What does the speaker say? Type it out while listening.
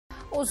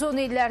Uzun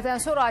illərdən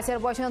sonra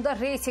Azərbaycanda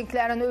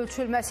reytinqlərin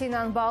ölçülməsi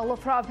ilə bağlı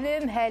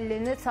problem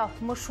həllini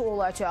tapmış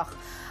olacaq.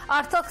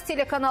 Artıq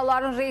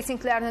telekanalların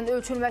reytinqlərinin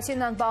ölçülməsi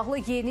ilə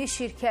bağlı yeni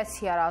şirkət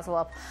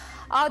yaradılıb.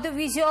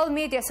 Audio-vizual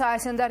media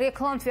sahəsində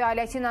reklam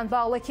fəaliyyəti ilə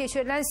bağlı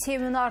keçirilən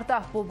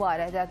seminarda bu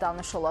barədə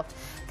danışılıb.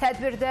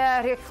 Tədbirdə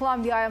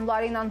reklam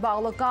yayımları ilə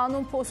bağlı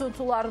qanun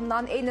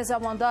pozuntularından, eyni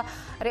zamanda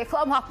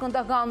reklam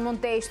haqqında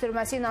qanunun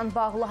dəyişdirməsi ilə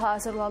bağlı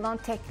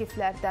hazırlanan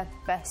təkliflərdən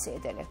bəhs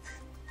edilib.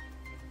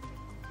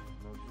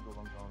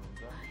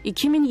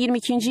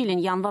 2022-ci ilin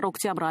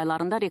yanvar-oktyabr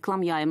aylarında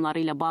reklam yayımları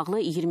ilə bağlı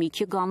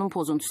 22 qanun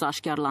pozuntusu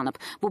aşkarlanıb.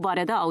 Bu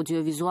barədə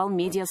audio-vizual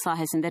media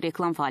sahəsində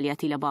reklam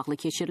fəaliyyəti ilə bağlı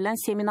keçirilən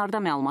seminarda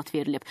məlumat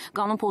verilib.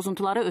 Qanun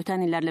pozuntuları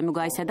ötən illərlə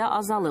müqayisədə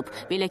azalıb.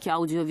 Belə ki,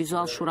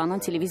 audio-vizual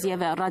şuranın televiziya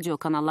və radio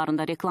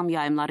kanallarında reklam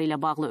yayımları ilə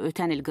bağlı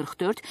ötən il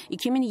 44,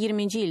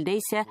 2020-ci ildə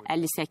isə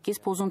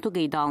 58 pozuntu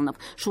qeydə alınıb.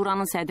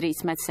 Şuranın sədri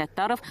İsmət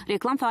Səttarov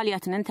reklam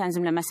fəaliyyətinin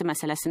tənzimləməsi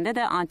məsələsində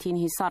də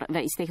anti-inhisar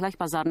və istehlak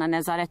bazarına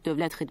nəzarət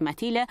dövlət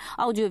xidməti ilə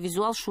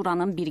audio-vizual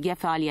şuranın birgə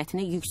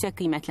fəaliyyətini yüksək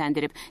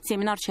qiymətləndirib.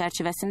 Seminar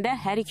çərçivəsində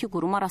hər iki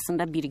qurum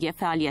arasında birgə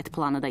fəaliyyət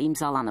planı da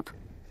imzalanıb.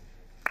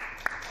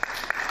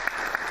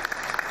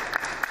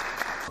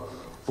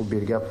 Bu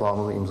birgə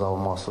planının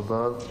imzalanması da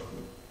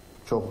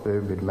çox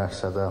böyük bir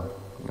məqsədə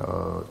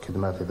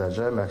xidmət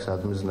edəcək.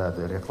 Məqsədimiz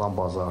nədir? Reklam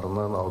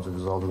bazarının,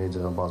 audio-vizual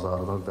media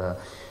bazarının və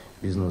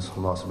biznes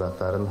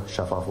münasibətlərin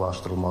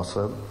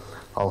şəffaflaşdırılması.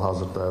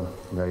 Hal-hazırda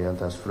müəyyən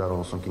təəssüflər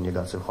olsun ki,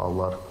 negativ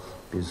hallar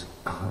biz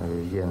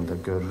yenə də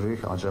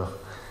görürük. Ancaq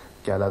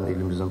gələn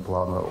ilimizin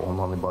planı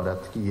ondan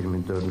ibarətdir ki,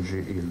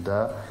 24-cü ildə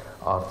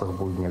artıq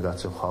bu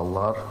negativ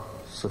hallar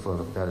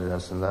sıfır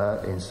dərəcəsində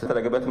ensin.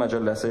 Rəqabət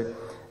məcəlləsi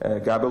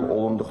qəbul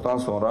olunduqdan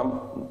sonra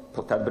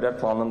tədbirlər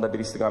planının da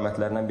bir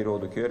istiqamətlərindən biri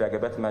odur ki,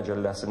 rəqabət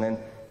məcəlləsinin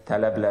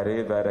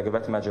tələbləri və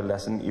rəqabət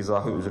məcəlləsinin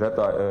izahı üzrə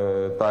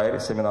dair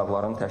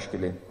seminarların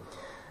təşkili.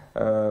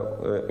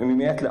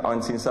 Ümumiyyətlə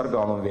anti-insar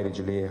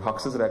qanunvericiliyi,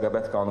 haqsız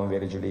rəqabət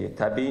qanunvericiliyi,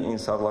 təbii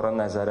insarlara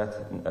nəzarət,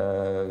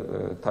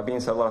 təbii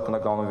insarlar haqqında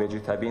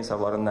qanunvericilik, təbii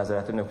insarların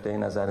nəzarəti nöqteyi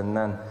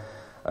nəzərindən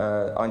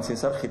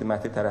anti-insar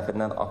xidməti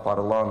tərəfindən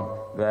aparılan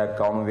və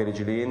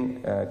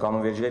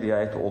qanunvericiliyə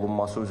riayət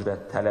olunması üzrə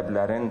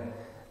tələblərin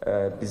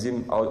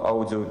bizim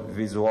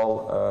audio-vizual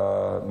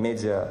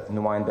media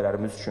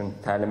nümayəndələrimiz üçün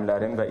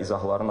təlimlərin və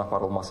izahların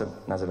aparılması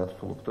nəzərdə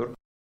tutulubdur.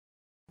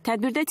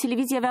 Tədbirdə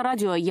televiziya və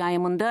radio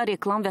yayımında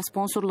reklam və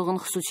sponsorluğun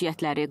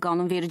xüsusiyyətləri,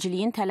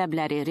 qanunvericiliyin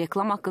tələbləri,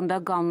 reklam haqqında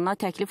qanuna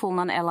təklif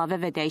olunan əlavə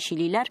və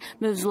dəyişikliklər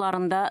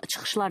mövzularında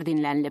çıxışlar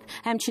dinlənilib.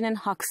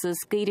 Həmçinin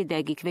haqsız,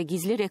 qeyri-dəqiq və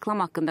gizli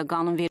reklam haqqında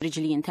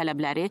qanunvericiliyin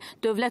tələbləri,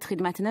 dövlət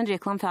xidmətinin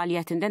reklam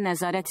fəaliyyətində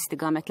nəzarət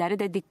istiqamətləri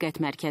də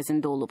diqqət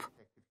mərkəzində olub.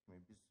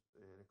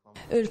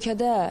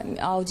 Ölkədə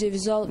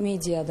audio-vizual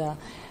mediada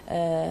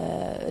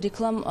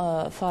reklam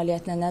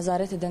fəaliyyətinə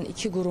nəzarət edən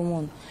iki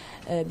qurumun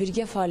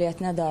birgə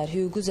fəaliyyətinə dair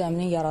hüquqi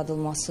zəminin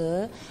yaradılması,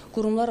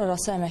 qurumlar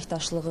arası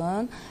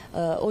əməkdaşlığın,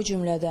 o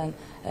cümlədən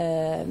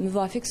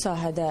müvafiq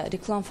sahədə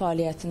reklam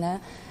fəaliyyətinə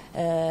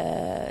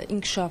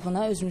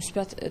inkişafına öz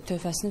müsbət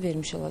töhfəsini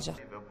vermiş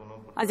olacaq.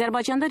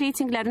 Azərbaycanda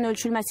reytinqlərin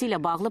ölçülməsi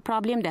ilə bağlı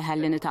problem də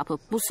həllini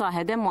tapıb. Bu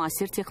sahədə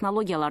müasir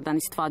texnologiyalardan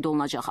istifadə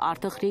olunacaq.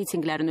 Artıq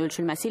reytinqlərin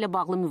ölçülməsi ilə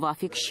bağlı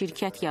müvafiq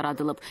şirkət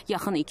yaradılıb.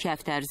 Yaxın 2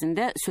 həftə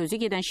ərzində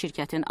sözü gedən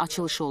şirkətin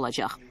açılışı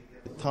olacaq.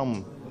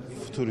 Tam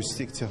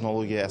futuristik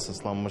texnologiyaya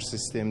əsaslanmış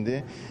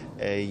sistemdir.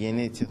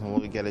 Yeni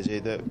texnologiya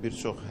gələcəkdə bir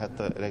çox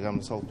hətta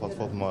rəqəmsal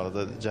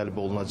platformalarda cəlb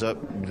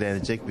olunacaq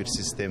biləcək bir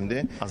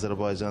sistemdir.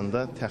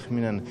 Azərbaycanda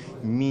təxminən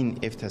 1000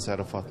 ev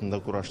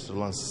təsərrüfatında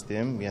quraşdırılan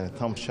sistem, yəni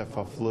tam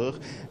şəffaflıq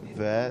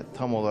və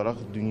tam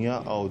olaraq dünya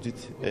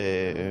audit,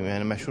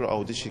 yəni məşhur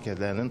audit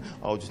şirkətlərinin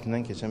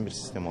auditindən keçən bir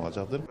sistem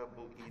olacaqdır.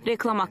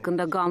 Reklam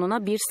haqqında qanuna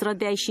bir sıra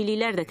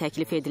dəyişikliklər də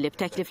təklif edilib.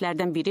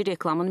 Təkliflərdən biri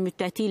reklamın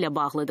müddəti ilə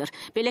bağlıdır.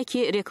 Belə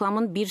ki,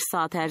 reklamın 1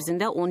 saat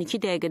ərzində 12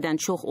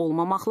 dəqiqədən çox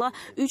olmamaqla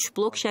 3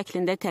 blok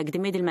şəklində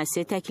təqdim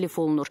edilməsi təklif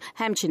olunur.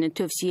 Həmçinin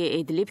tövsiyə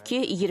edilib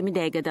ki, 20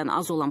 dəqiqədən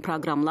az olan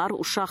proqramlar,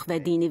 uşaq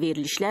və dini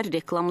verilişlər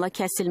reklamla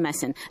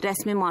kəsilməsin.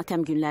 Rəsmi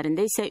matəm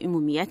günlərində isə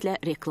ümumiyyətlə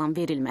reklam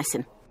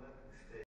verilməsin.